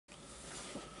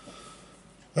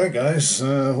Hi guys,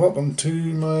 welcome to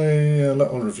my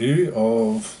little review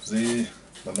of the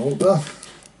Minolta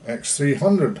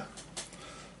X300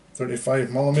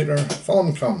 35mm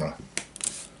film camera.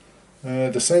 I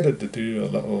decided to do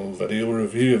a little video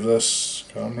review of this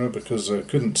camera because I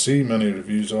couldn't see many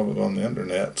reviews of it on the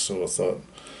internet, so I thought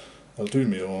I'll do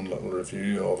my own little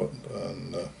review of it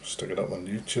and stick it up on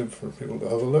YouTube for people to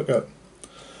have a look at.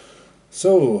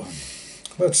 So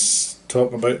let's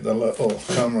talk about the little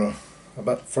camera a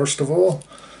bit. First of all,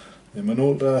 the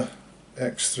Minolta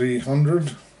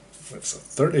X300. It's a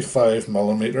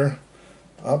 35mm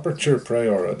aperture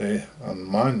priority and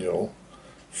manual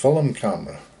film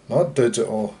camera, not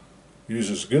digital.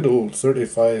 Uses good old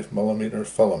 35mm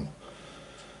film.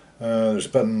 There's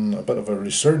been a bit of a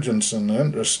resurgence in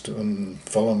interest in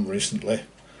film recently,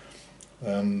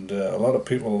 and a lot of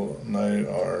people now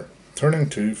are turning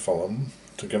to film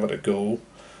to give it a go.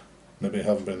 Maybe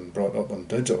have been brought up on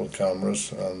digital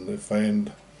cameras, and they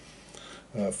find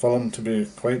film to be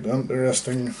quite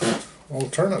interesting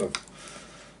alternative.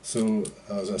 So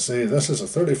as I say, this is a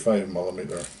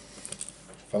 35mm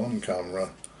film camera,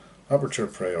 aperture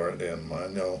priority and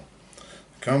manual.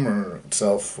 The camera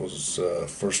itself was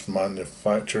first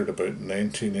manufactured about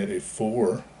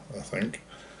 1984, I think.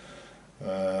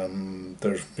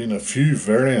 There's been a few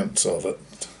variants of it.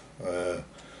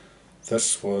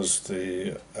 This was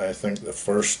I think the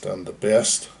first and the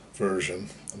best version,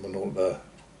 the Minolta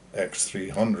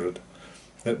X300.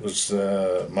 It was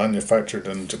manufactured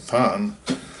in Japan,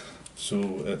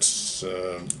 so it's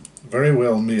very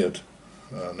well made,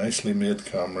 a nicely made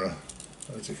camera.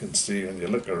 As you can see when you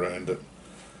look around it,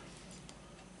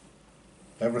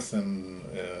 everything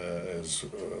is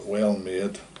well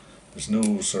made. There's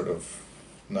no sort of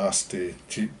nasty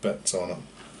cheap bits on it.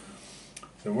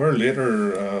 There were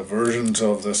later versions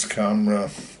of this camera.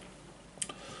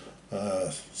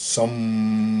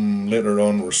 Some later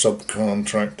on were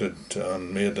subcontracted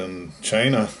and made in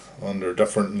China under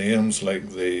different names,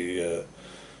 like the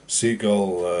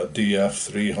Seagull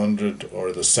DF300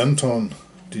 or the Centon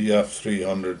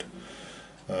DF300.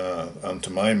 And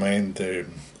to my mind, they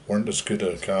weren't as good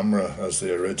a camera as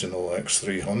the original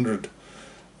X300.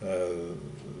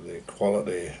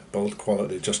 The build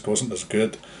quality just wasn't as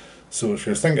good. So if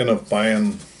you're thinking of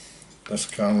buying this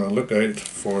camera, look out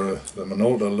for the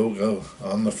Minolta logo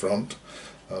on the front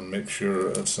and make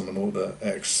sure it's the Minolta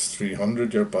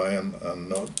X300 you're buying and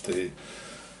not the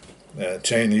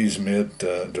Chinese made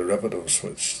derivatives,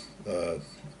 which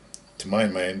to my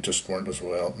mind just weren't as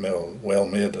well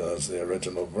made as the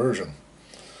original version.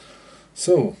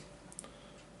 So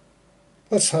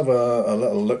let's have a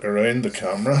little look around the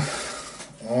camera.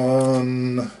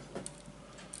 On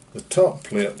the top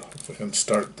plate, if we can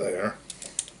start there,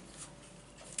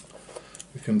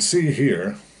 you can see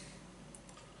here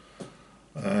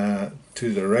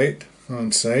to the right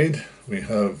hand side we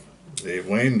have the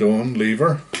wind on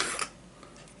lever,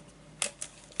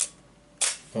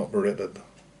 operated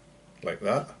like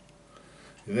that.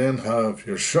 You then have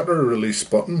your shutter release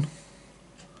button,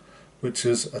 which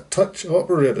is a touch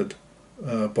operated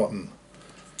button.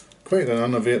 Quite an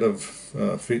innovative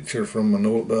feature from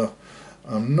Minolta.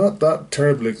 I'm not that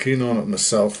terribly keen on it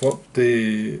myself. What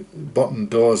the button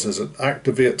does is it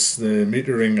activates the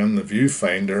metering in the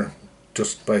viewfinder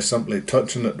just by simply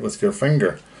touching it with your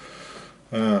finger,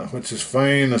 which is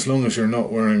fine as long as you're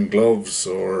not wearing gloves,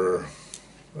 or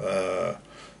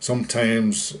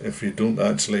sometimes if you don't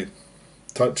actually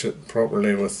touch it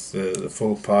properly with the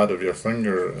full pad of your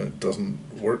finger, it doesn't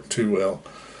work too well.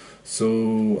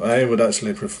 So I would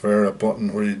actually prefer a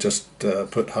button where you just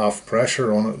put half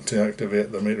pressure on it to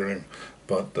activate the metering.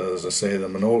 But as I say, the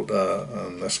Minolta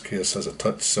in this case has a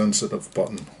touch sensitive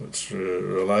button, which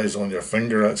relies on your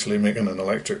finger actually making an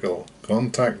electrical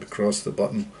contact across the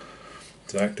button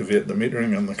to activate the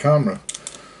metering in the camera.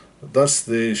 That's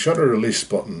the shutter release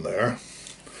button there.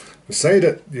 Beside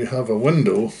it you have a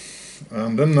window,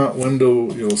 and in that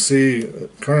window you'll see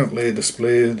currently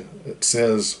displayed, it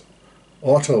says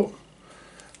auto.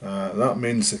 That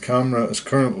means the camera is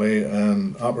currently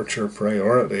in aperture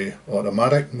priority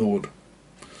automatic mode.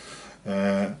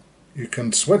 You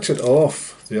can switch it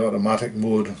off, the automatic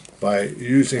mode, by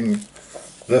using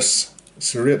this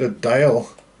serrated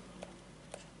dial,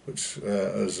 which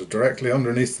is directly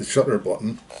underneath the shutter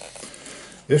button.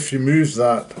 If you move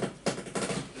that,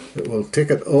 it will take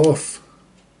it off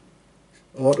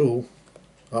auto,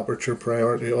 aperture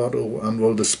priority auto, and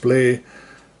will display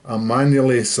a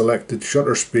manually selected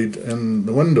shutter speed in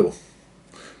the window.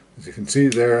 As you can see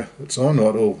there, it's on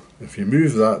auto. If you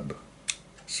move that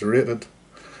serrated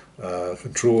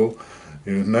control,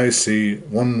 You now see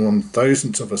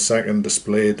 1/1000th of a second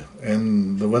displayed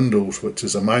in the windows, which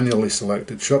is a manually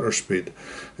selected shutter speed.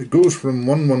 It goes from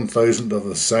 1/1000th of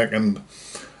a second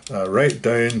right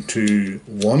down to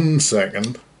 1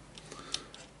 second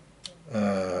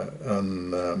in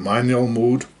manual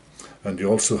mode, and you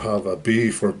also have a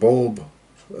B for bulb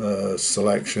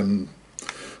selection,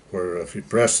 where if you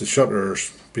press the shutter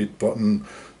speed button,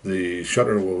 the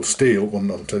shutter will stay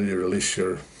open until you release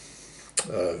your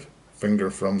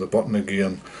finger from the button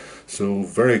again. So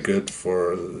very good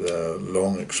for the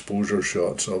long exposure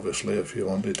shots. Obviously, if you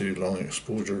want to do long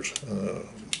exposures,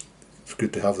 it's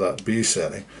good to have that B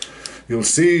setting. You'll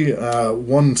see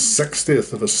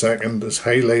 1/60th of a second is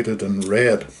highlighted in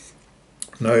red.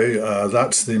 Now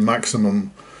that's the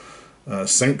maximum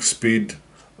sync speed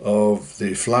of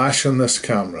the flash in this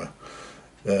camera.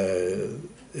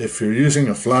 If you're using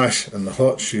a flash in the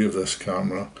hot shoe of this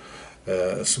camera,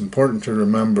 it's important to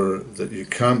remember that you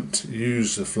can't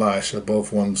use the flash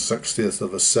above 1/60th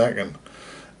of a second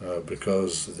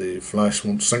because the flash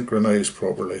won't synchronize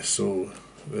properly. So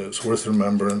it's worth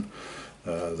remembering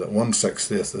that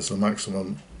 1/60th is the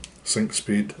maximum sync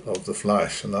speed of the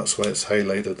flash, and that's why it's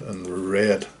highlighted in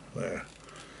red there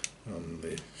on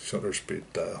the shutter speed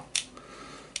dial.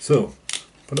 So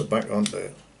put it back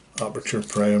onto aperture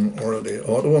prime or the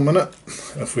auto a minute.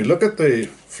 If we look at the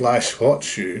flash hot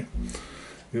shoe,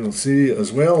 you'll see,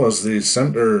 as well as the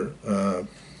center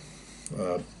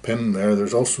pin there,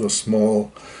 there's also a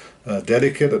small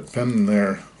dedicated pin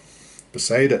there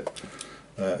beside it.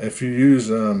 If you use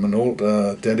a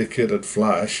Minolta dedicated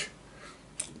flash,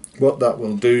 what that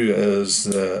will do is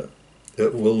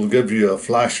it will give you a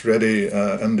flash ready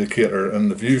indicator in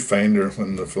the viewfinder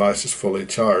when the flash is fully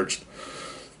charged.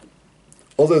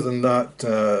 Other than that,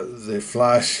 the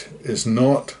flash is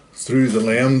not through the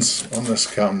lens on this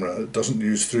camera. It doesn't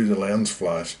use through the lens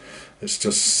flash. It's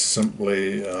just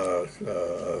simply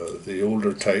the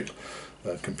older type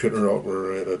computer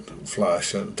operated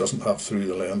flash. It doesn't have through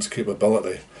the lens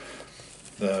capability.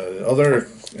 The other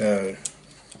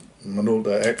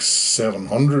Minolta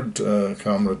X300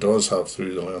 camera does have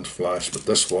through the lens flash, but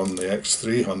this one, the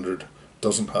X300,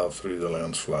 doesn't have through the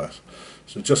lens flash.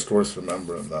 So just worth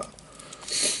remembering that.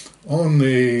 On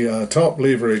the top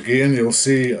lever again, you'll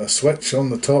see a switch on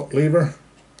the top lever.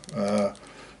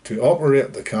 To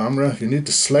operate the camera, you need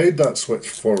to slide that switch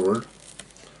forward.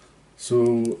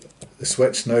 So the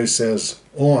switch now says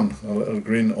on, a little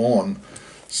green on.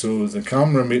 So the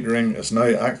camera metering is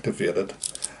now activated,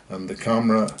 and the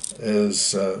camera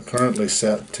is currently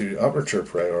set to aperture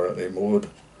priority mode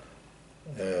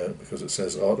because it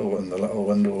says auto in the little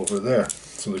window over there.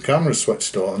 So the camera is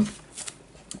switched on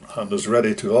and is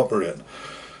ready to operate.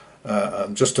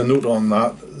 And just a note on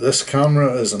that, this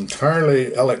camera is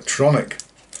entirely electronic.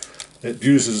 It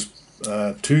uses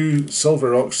 2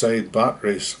 silver oxide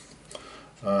batteries.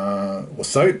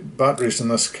 Without batteries in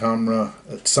this camera,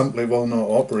 it simply will not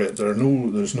operate.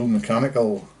 There's no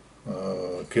mechanical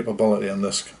capability in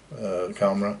this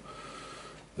camera.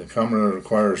 The camera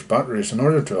requires batteries in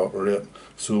order to operate.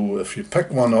 So if you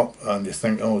pick one up and you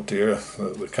think, oh dear,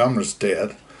 the camera's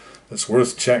dead, it's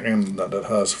worth checking that it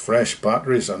has fresh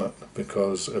batteries in it,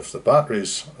 because if the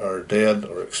batteries are dead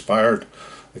or expired,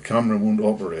 the camera won't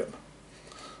operate.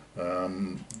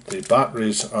 The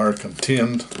batteries are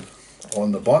contained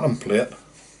on the bottom plate.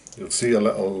 You'll see a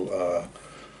little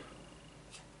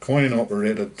coin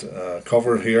operated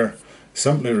cover here.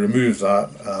 Simply remove that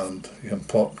and you can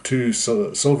pop 2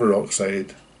 silver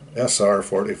oxide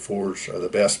SR44s are the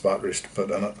best batteries to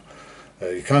put in it.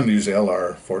 You can use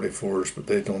LR44s, but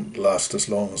they don't last as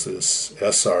long as this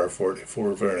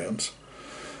SR44 variants.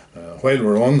 While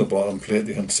we're on the bottom plate,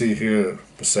 you can see here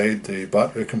beside the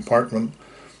battery compartment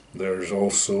there's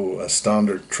also a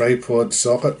standard tripod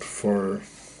socket for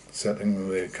setting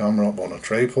the camera up on a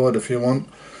tripod if you want.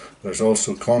 There's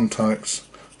also contacts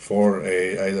for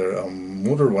either a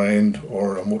motor wind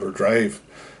or a motor drive.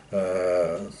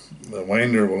 The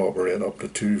winder will operate up to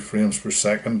 2 frames per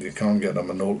second. You can get a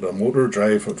Minolta motor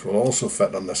drive, which will also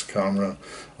fit on this camera,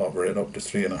 operate up to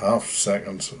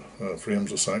 3.5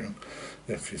 frames a second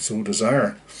if you so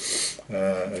desire.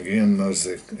 Again, there's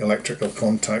the electrical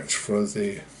contacts for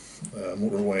the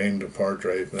motor wind and power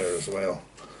drive there as well.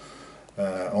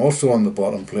 Also on the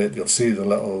bottom plate you'll see the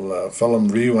little film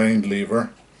rewind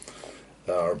lever,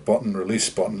 or button, release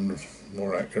button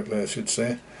more accurately I should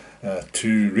say.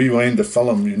 To rewind the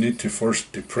film you need to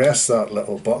first depress that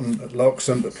little button. It locks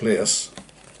into place.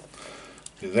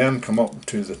 You then come up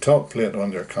to the top plate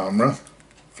on your camera,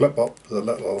 flip up the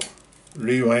little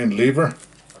rewind lever.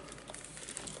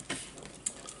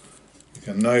 You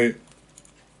can now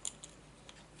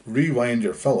rewind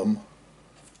your film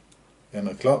in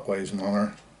a clockwise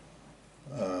manner,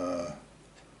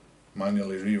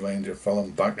 manually rewind your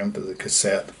film back into the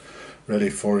cassette, ready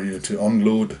for you to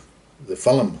unload the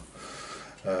film.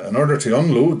 In order to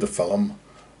unload the film,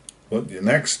 what you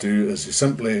next do is you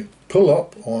simply pull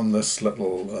up on this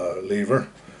little lever,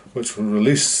 which will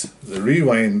release the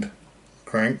rewind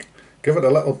crank. Give it a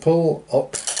little pull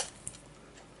up.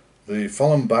 The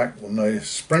film back will now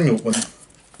spring open.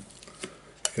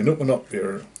 You can open up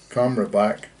your camera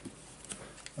back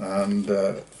and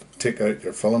take out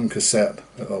your film cassette.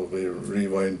 It will be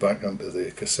rewound back into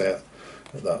the cassette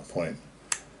at that point.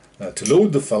 To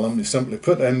load the film, you simply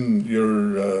put in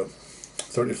your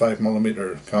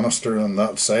 35mm canister on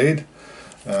that side.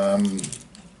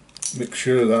 Make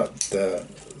sure that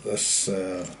this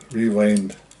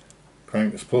rewind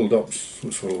crank is pulled up,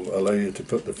 which will allow you to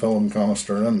put the film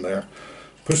canister in there.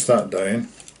 Push that down.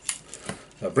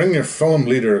 Bring your film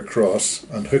leader across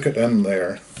and hook it in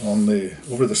there on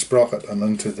over the sprocket and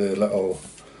into the little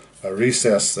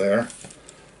recess there.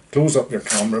 Close up your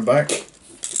camera back.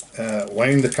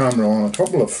 Wind the camera on a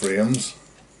couple of frames.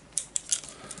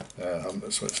 I haven't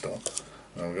it switched on.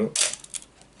 There we go.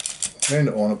 Wind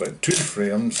it on about 2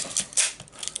 frames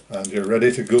and you're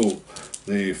ready to go.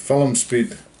 The film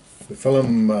speed, the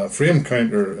film frame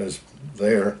counter is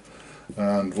there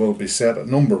and will be set at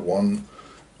number 1,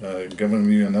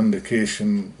 giving you an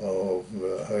indication of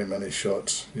how many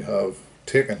shots you have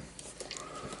taken.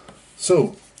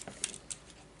 So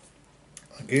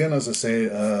again, as I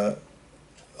say,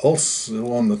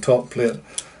 also on the top plate,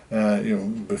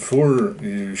 before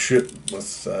you shoot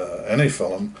with any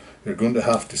film, you're going to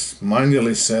have to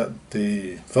manually set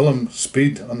the film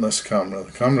speed on this camera.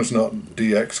 The camera's not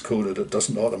DX coded, it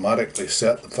doesn't automatically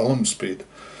set the film speed.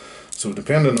 So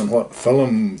depending on what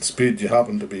film speed you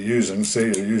happen to be using, say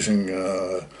you're using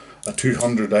a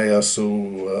 200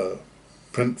 ISO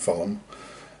print film,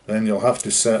 then you'll have to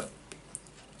set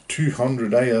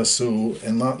 200 ISO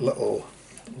in that little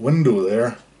window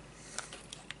there.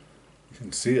 You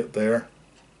can see it there,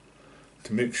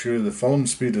 to make sure the film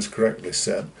speed is correctly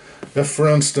set. If for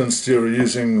instance you're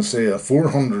using say a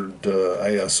 400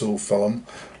 ISO film,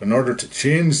 in order to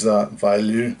change that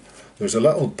value, there's a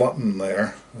little button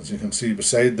there, as you can see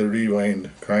beside the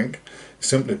rewind crank. You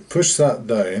simply push that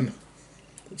down,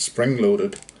 it's spring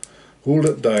loaded, hold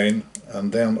it down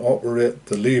and then operate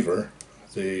the lever,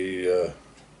 the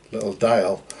little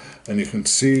dial, and you can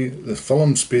see the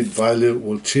film speed value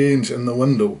will change in the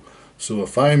window. So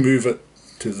if I move it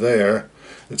to there,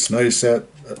 it's now set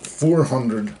at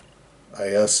 400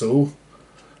 ISO,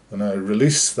 and I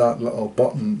release that little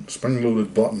button, spring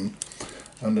loaded button,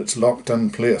 and it's locked in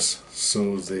place,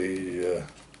 so it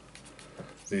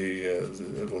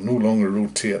will no longer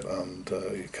rotate and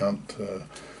you can't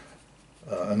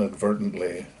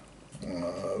inadvertently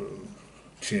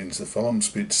change the film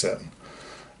speed setting.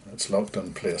 It's locked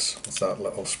in place with that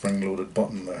little spring loaded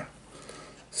button there.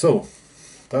 So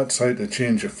that's how to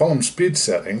change your film speed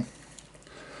setting.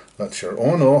 That's your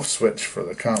on-off switch for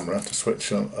the camera, to switch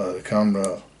the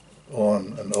camera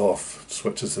on and off. It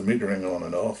switches the metering on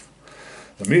and off.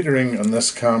 The metering on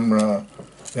this camera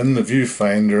in the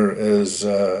viewfinder is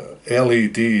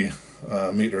LED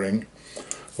metering.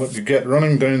 What you get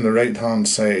running down the right hand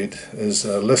side is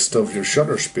a list of your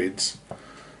shutter speeds,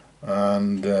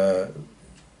 and the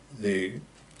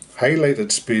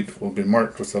highlighted speed will be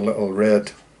marked with a little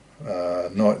red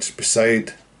notch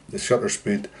beside the shutter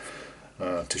speed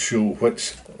to show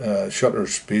which shutter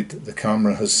speed the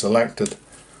camera has selected,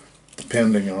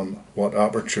 depending on what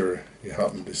aperture you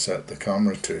happen to set the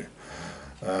camera to.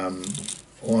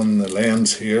 On the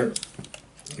lens here,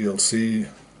 you'll see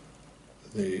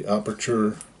the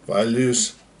aperture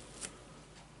values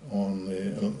on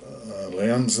the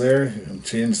lens there. You can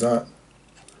change that.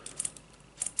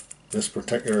 This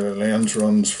particular lens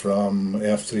runs from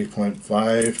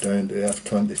f3.5 down to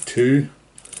f22.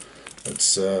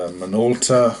 It's a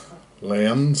Minolta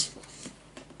lens.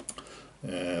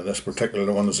 This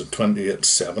particular one is a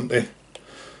 2870.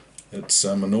 It's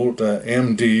a Minolta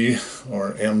MD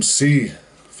or MC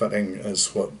fitting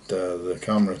is what the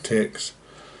camera takes.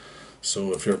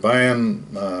 So if you're buying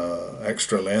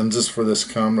extra lenses for this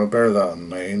camera, bear that in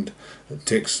mind. It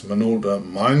takes Minolta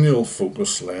manual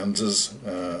focus lenses,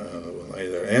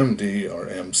 either MD or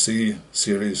MC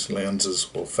series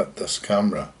lenses will fit this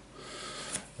camera.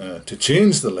 To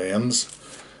change the lens,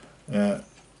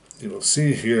 you will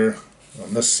see here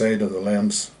on this side of the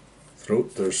lens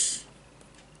throat there's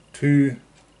 2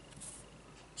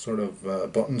 sort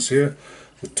of buttons here.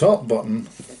 The top button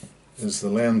is the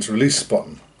lens release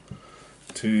button.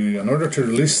 In order to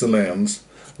release the lens,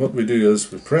 what we do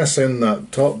is we press in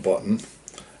that top button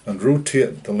and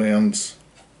rotate the lens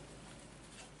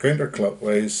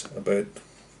counterclockwise about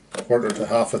a quarter to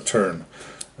half a turn,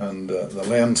 and the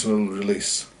lens will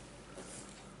release.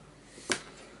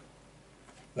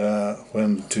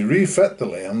 When to refit the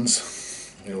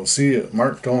lens, you'll see it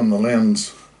marked on the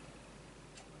lens.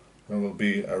 There will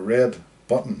be a red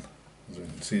button. As you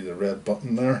can see, the red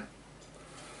button there,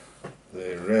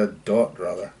 the red dot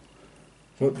rather.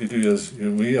 What you do is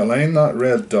we align that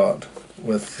red dot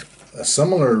with a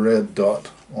similar red dot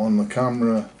on the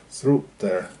camera throat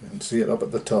there. You can see it up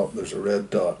at the top, there's a red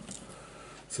dot.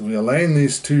 So we align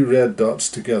these two red dots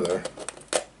together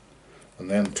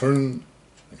and then turn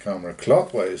the camera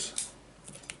clockwise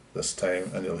this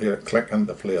time, and you'll hear it click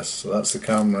into place. So that's the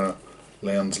camera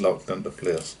lens locked into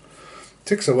place. It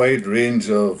takes a wide range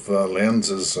of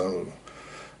lenses.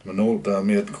 Minolta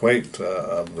made quite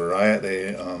a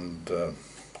variety of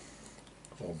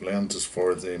lenses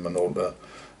for the Minolta.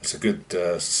 It's a good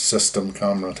system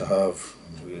camera to have.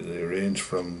 They range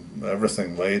from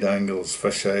everything: wide angles,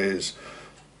 fisheyes,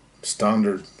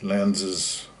 standard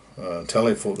lenses,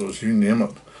 telephotos, you name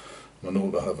it.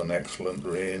 Minolta have an excellent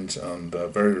range, and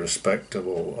very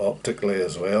respectable optically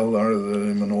as well are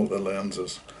the Minolta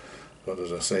lenses. But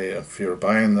as I say, if you're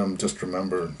buying them, just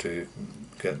remember to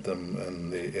get them in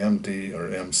the MD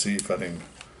or MC fitting,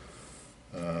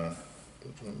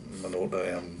 Minolta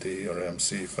MD or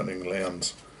MC fitting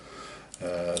lens.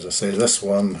 As I say, this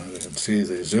one, you can see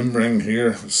the zoom ring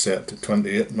here is set to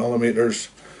 28mm.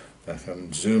 I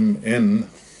can zoom in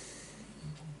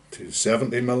to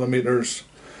 70mm,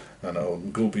 and I'll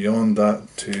go beyond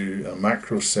that to a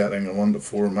macro setting, a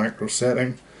 1:4 macro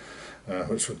setting,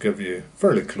 which will give you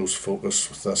fairly close focus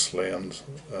with this lens,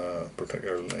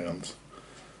 particular lens.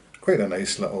 Quite a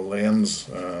nice little lens,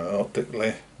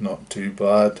 optically, not too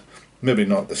bad. Maybe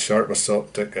not the sharpest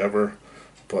optic ever,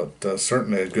 but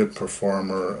certainly a good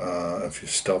performer if you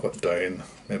stop it down,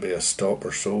 maybe a stop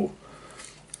or so.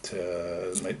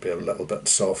 It might be a little bit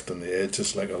soft on the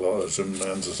edges like a lot of zoom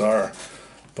lenses are,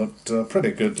 but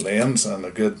pretty good lens, and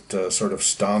a good sort of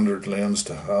standard lens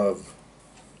to have.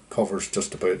 Covers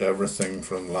just about everything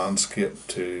from landscape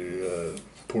to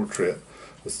portrait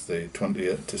with the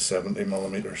 28 to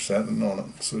 70mm setting on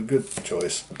it. So a good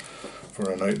choice for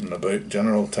an out and about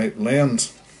general type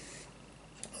lens.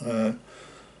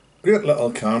 Great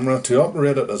little camera. To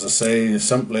operate it, as I say, you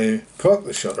simply cock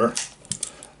the shutter,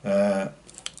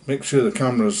 make sure the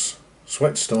camera's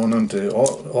switched on into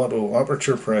auto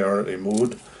aperture priority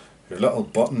mode. Your little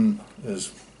button is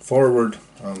forward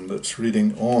and it's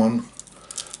reading on.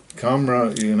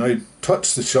 Camera, you now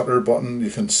touch the shutter button, you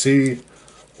can see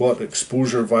what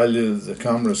exposure value the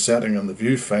camera is setting on the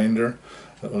viewfinder.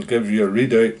 It will give you a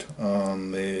readout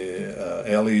on the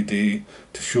LED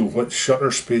to show which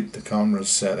shutter speed the camera is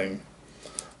setting,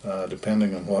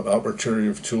 depending on what aperture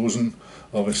you've chosen.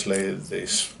 Obviously,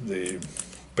 the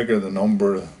bigger the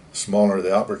number, the smaller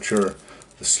the aperture,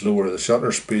 the slower the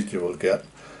shutter speed you will get.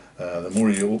 The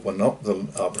more you open up the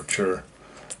aperture,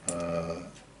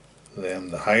 then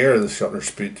the higher the shutter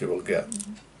speed you will get.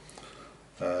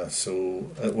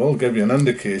 So it will give you an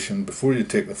indication before you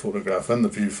take the photograph in the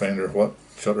viewfinder what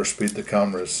shutter speed the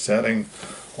camera is setting.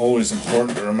 Always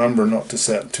important to remember not to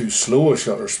set too slow a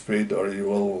shutter speed, or you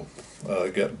will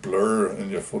get blur in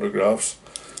your photographs.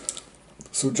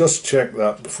 So just check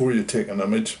that before you take an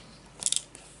image.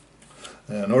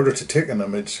 In order to take an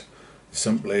image, you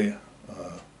simply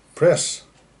press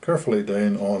carefully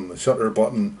down on the shutter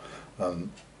button, and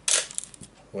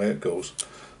away it goes.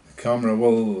 The camera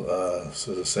will,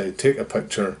 so to say, take a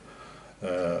picture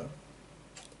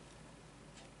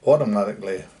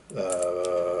automatically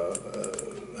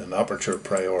in aperture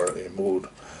priority mode.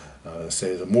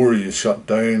 Say the more you shut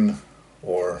down,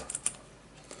 or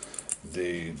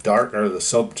the darker the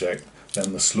subject,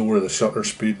 then the slower the shutter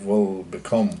speed will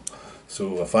become.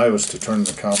 So if I was to turn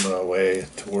the camera away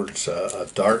towards a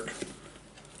dark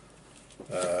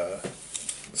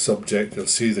subject, you'll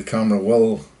see the camera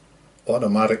will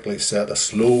automatically set a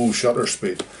slow shutter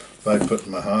speed. If I put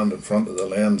my hand in front of the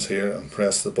lens here and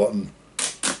press the button,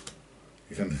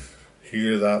 you can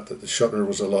hear that the shutter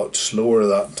was a lot slower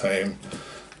that time,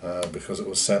 because it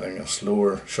was setting a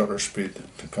slower shutter speed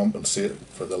to compensate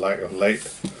for the lack of light.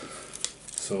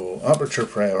 So aperture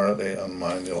priority and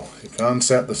manual. You can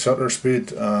set the shutter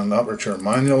speed and aperture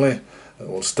manually. It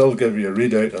will still give you a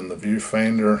readout on the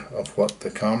viewfinder of what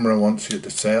the camera wants you to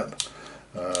set,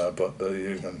 but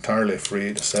you're entirely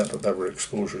free to set whatever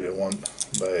exposure you want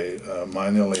by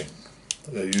manually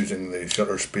using the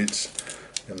shutter speeds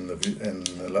in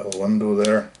the little window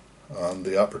there and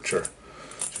the aperture.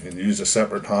 So You can use a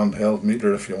separate handheld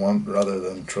meter if you want, rather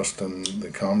than trusting the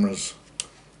camera's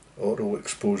auto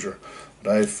exposure.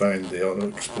 But I found the auto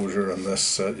exposure in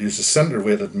this uses center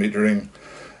weighted metering,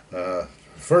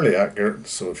 fairly accurate.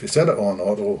 So if you set it on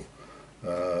auto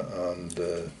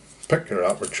and pick your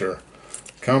aperture,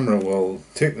 camera will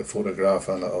take the photograph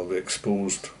and it will be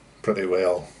exposed pretty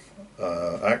well,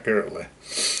 accurately.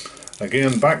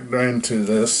 Again, back down to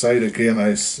this side again,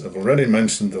 I've already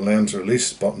mentioned the lens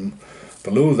release button.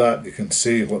 Below that you can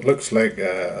see what looks like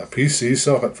a PC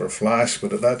socket for flash,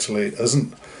 but it actually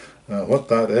isn't. What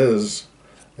that is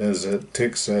it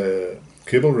takes a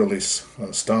cable release,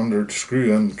 a standard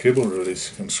screw-in cable release.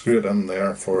 You can screw it in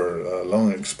there for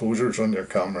long exposures on your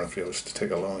camera if you wish to take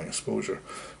a long exposure.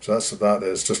 So that's what that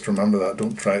is. Just remember that.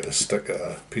 Don't try to stick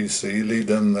a PC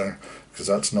lead in there, because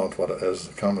that's not what it is.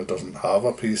 The camera doesn't have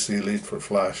a PC lead for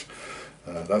flash.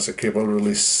 That's a cable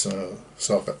release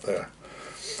socket there.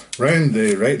 Round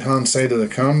the right hand side of the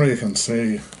camera you can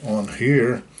see on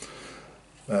here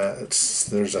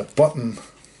there's a button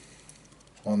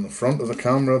on the front of the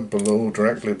camera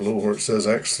directly below where it says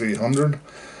X300,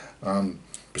 and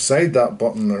beside that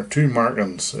button there are two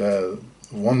markings.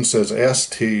 One says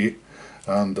ST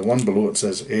and the one below it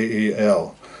says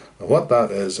AEL. Now what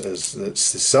that is it's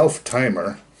the self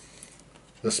timer.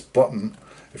 This button,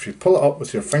 if you pull it up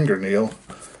with your fingernail,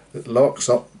 it locks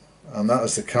up, and that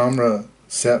is the camera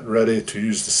set ready to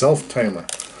use the self timer.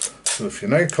 So if you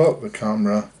now cock the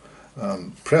camera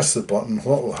and press the button,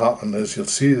 what will happen is you'll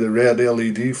see the red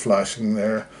LED flashing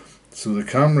there. So the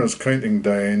camera is counting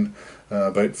down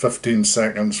about 15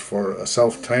 seconds for a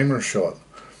self timer shot.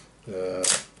 There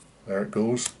it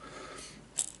goes.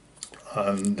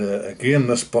 And again,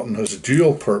 this button has a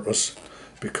dual purpose,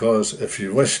 because if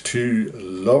you wish to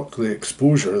lock the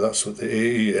exposure, that's what the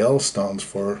AEL stands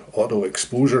for, auto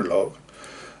exposure lock.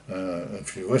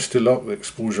 If you wish to lock the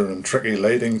exposure in tricky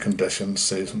lighting conditions,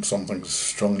 say something's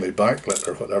strongly backlit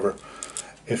or whatever,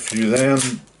 if you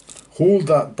then hold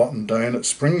that button down, it's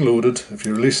spring loaded. If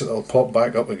you release it, it'll pop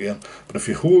back up again. But if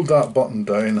you hold that button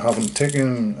down, having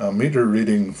taken a meter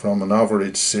reading from an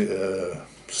average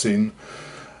scene,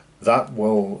 that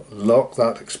will lock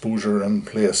that exposure in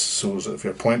place, so that if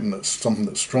you're pointing at something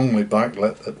that's strongly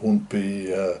backlit, it won't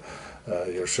be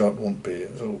your shot won't be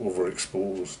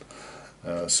overexposed.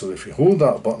 So if you hold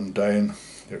that button down,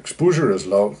 your exposure is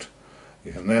locked.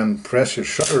 You can then press your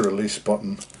shutter release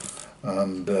button,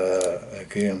 and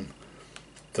again,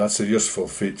 that's a useful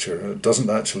feature. It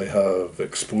doesn't actually have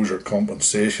exposure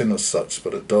compensation as such,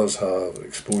 but it does have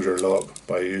exposure lock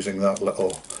by using that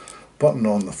little button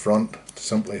on the front.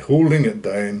 Simply holding it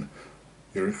down,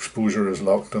 your exposure is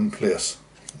locked in place.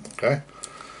 Okay.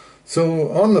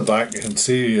 So on the back you can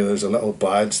see there's a little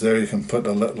badge there. You can put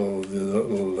a little,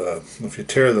 if you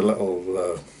tear the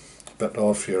little bit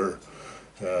off your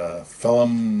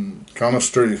film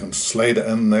canister, you can slide it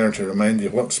in there to remind you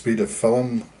what speed of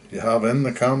film you have in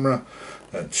the camera.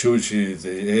 It shows you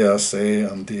the ASA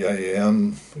and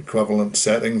DIN equivalent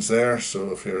settings there,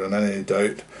 so if you're in any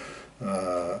doubt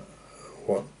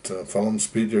what film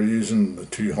speed you're using, the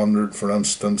 200 for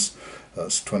instance,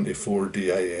 that's 24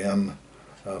 DIN.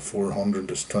 400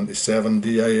 is 27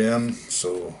 DIN,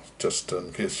 so just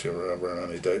in case you're ever in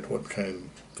any doubt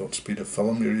what speed of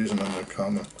film you're using in your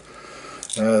camera.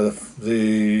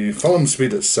 The film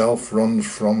speed itself runs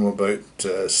from about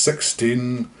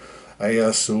 16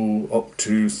 ISO up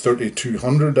to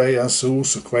 3200 ISO,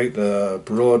 so quite a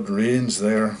broad range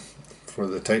there for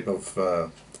the type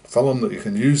of film that you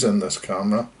can use in this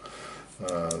camera.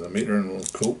 The metering will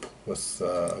cope with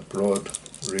a broad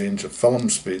range of film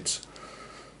speeds.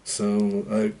 So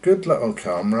a good little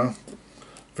camera,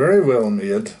 very well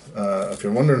made. If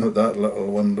you're wondering what that little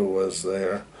window is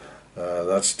there,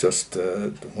 that's just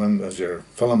as your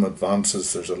film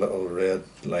advances, there's a little red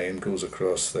line goes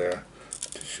across there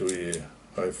to show you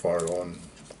how far on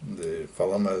the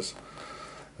film is.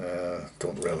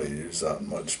 Don't really use that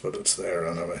much, but it's there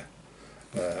anyway.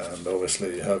 And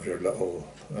obviously you have your little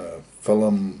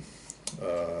film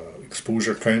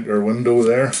exposure counter window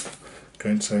there.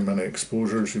 Counts how many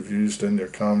exposures you've used in your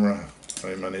camera,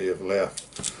 how many you've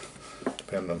left,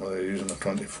 depending on whether you're using a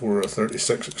 24 or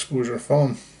 36 exposure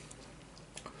film.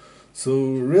 So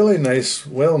really nice,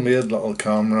 well made little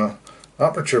camera,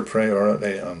 aperture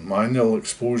priority and manual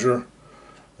exposure.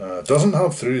 Doesn't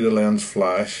have through the lens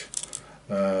flash.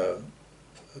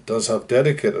 It does have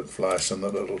dedicated flash in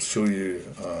that it'll show you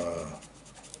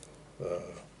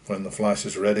when the flash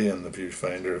is ready in the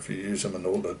viewfinder if you use a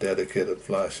Minolta dedicated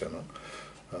flash in it.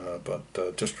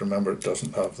 But just remember, it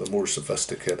doesn't have the more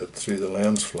sophisticated through the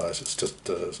lens flash. It's just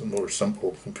a more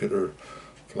simple computer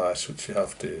flash which you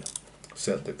have to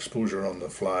set the exposure on the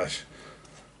flash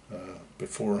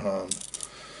beforehand.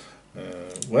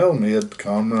 Well made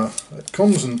camera. It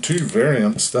comes in two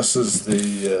variants. This is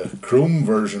the chrome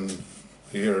version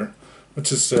here,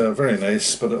 which is very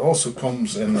nice, but it also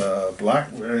comes in a black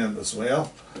variant as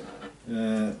well.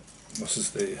 This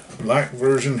is the black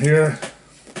version here.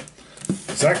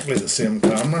 Exactly the same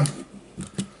camera,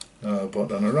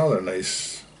 but in a rather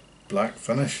nice black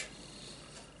finish.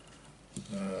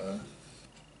 As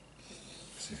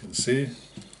you can see,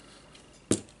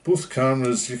 both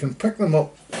cameras, you can pick them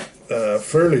up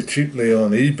fairly cheaply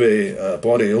on eBay,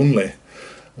 body only.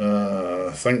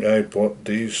 I think I bought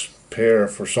these pair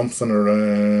for something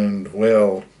around,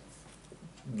 well,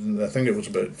 I think it was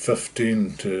about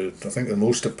 15 to, I think the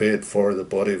most I paid for the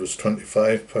body was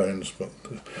 £25, but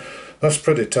that's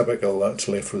pretty typical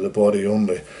actually for the body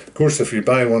only. Of course, if you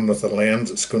buy one with a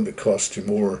lens, it's going to cost you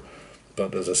more,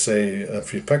 but as I say,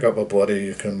 if you pick up a body,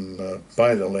 you can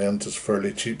buy the lenses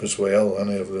fairly cheap as well.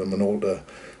 Any of the Minolta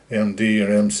MD or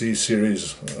MC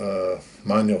series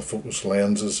manual focus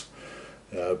lenses,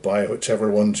 buy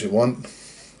whichever ones you want.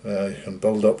 You can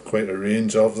build up quite a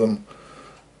range of them,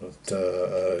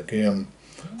 but again,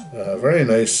 very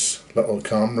nice little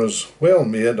cameras, well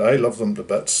made. I love them to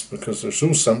bits because they're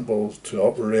so simple to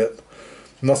operate,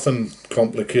 nothing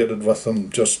complicated with them.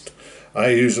 Just I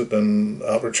use it in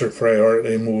aperture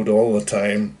priority mode all the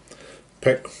time.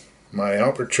 Pick my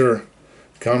aperture,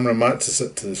 camera matches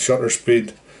it to the shutter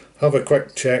speed. Have a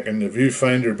quick check in the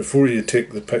viewfinder before you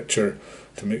take the picture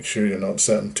to make sure you're not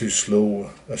setting too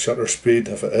slow a shutter speed.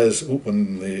 If it is,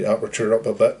 open the aperture up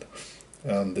a bit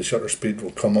and the shutter speed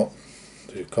will come up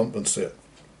to compensate.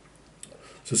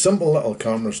 So simple little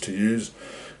cameras to use,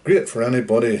 great for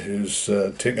anybody who's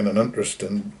taken an interest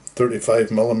in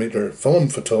 35mm film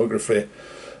photography,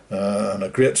 and a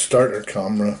great starter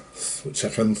camera which I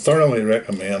can thoroughly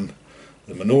recommend,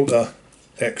 the Minolta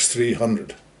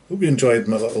X300. Hope you enjoyed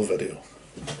my little video.